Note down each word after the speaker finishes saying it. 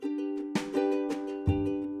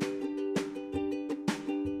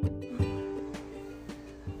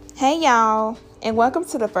Hey y'all, and welcome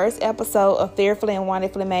to the first episode of Fearfully and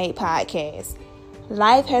Wonderfully Made podcast.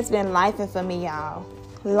 Life has been lifing for me, y'all.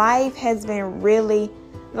 Life has been really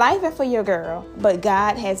lifing for your girl, but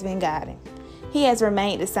God has been guiding. He has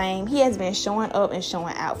remained the same. He has been showing up and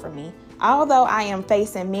showing out for me. Although I am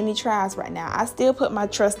facing many trials right now, I still put my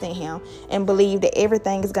trust in Him and believe that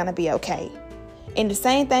everything is going to be okay. And the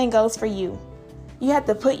same thing goes for you. You have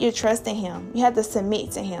to put your trust in Him. You have to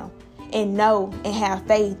submit to Him and know and have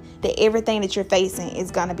faith that everything that you're facing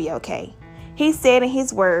is going to be okay. He said in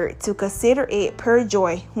His word to consider it pure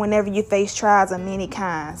joy whenever you face trials of many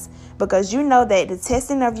kinds, because you know that the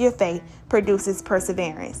testing of your faith produces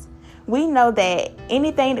perseverance. We know that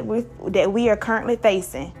anything that we are currently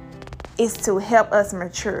facing is to help us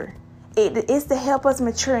mature. It is to help us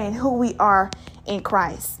mature in who we are in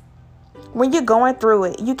Christ. When you're going through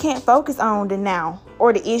it, you can't focus on the now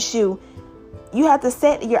or the issue. You have to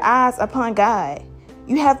set your eyes upon God.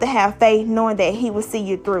 You have to have faith knowing that He will see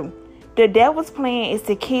you through. The devil's plan is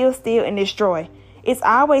to kill, steal, and destroy. It's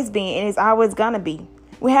always been and it's always going to be.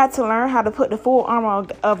 We have to learn how to put the full armor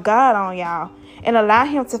of God on, y'all, and allow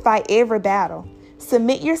Him to fight every battle.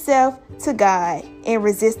 Submit yourself to God and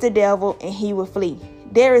resist the devil and he will flee.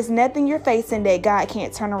 There is nothing you're facing that God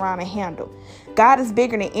can't turn around and handle. God is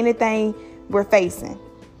bigger than anything we're facing.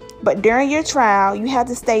 But during your trial, you have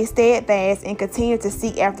to stay steadfast and continue to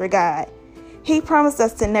seek after God. He promised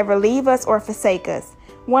us to never leave us or forsake us.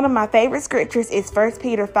 One of my favorite scriptures is 1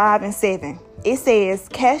 Peter 5:7. It says,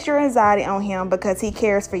 "Cast your anxiety on Him because He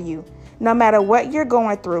cares for you." No matter what you're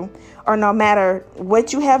going through, or no matter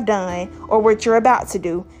what you have done or what you're about to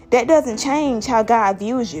do, that doesn't change how God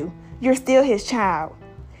views you. You're still His child.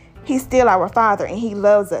 He's still our Father and He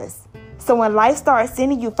loves us. So when life starts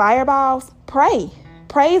sending you fireballs, pray.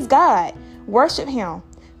 Praise God. Worship Him.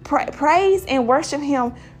 Praise and worship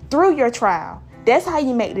Him through your trial. That's how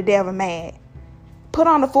you make the devil mad. Put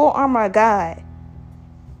on the full armor of God.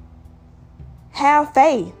 Have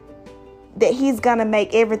faith that He's going to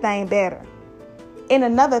make everything better. And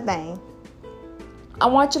another thing, I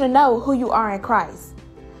want you to know who you are in Christ.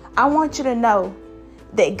 I want you to know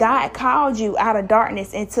that God called you out of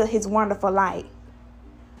darkness into His wonderful light.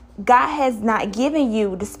 God has not given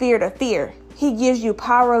you the spirit of fear. He gives you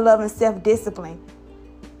power, love, and self-discipline.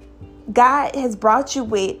 God has brought you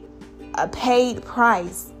with a paid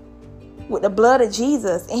price, with the blood of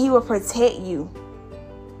Jesus, and He will protect you.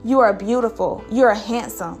 You are beautiful. You are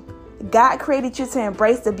handsome. God created you to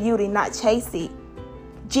embrace the beauty, not chase it.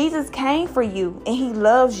 Jesus came for you, and He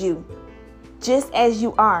loves you just as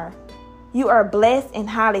you are. You are blessed and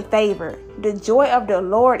highly favored. The joy of the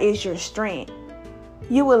Lord is your strength.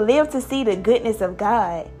 You will live to see the goodness of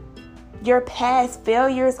God. Your past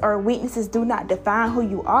failures or weaknesses do not define who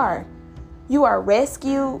you are. You are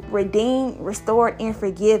rescued, redeemed, restored, and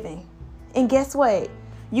forgiven. And guess what?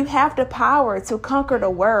 You have the power to conquer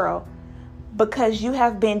the world because you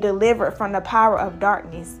have been delivered from the power of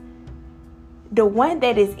darkness. The one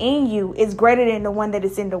that is in you is greater than the one that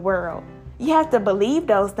is in the world. You have to believe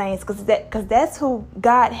those things because that's who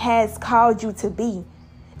God has called you to be.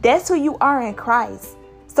 That's who you are in Christ.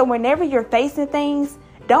 So whenever you're facing things,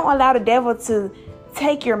 don't allow the devil to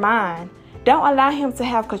take your mind. Don't allow him to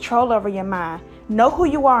have control over your mind. Know who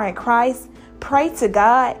you are in Christ. Pray to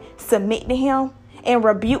God, submit to Him, and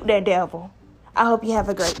rebuke the devil. I hope you have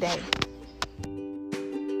a great day.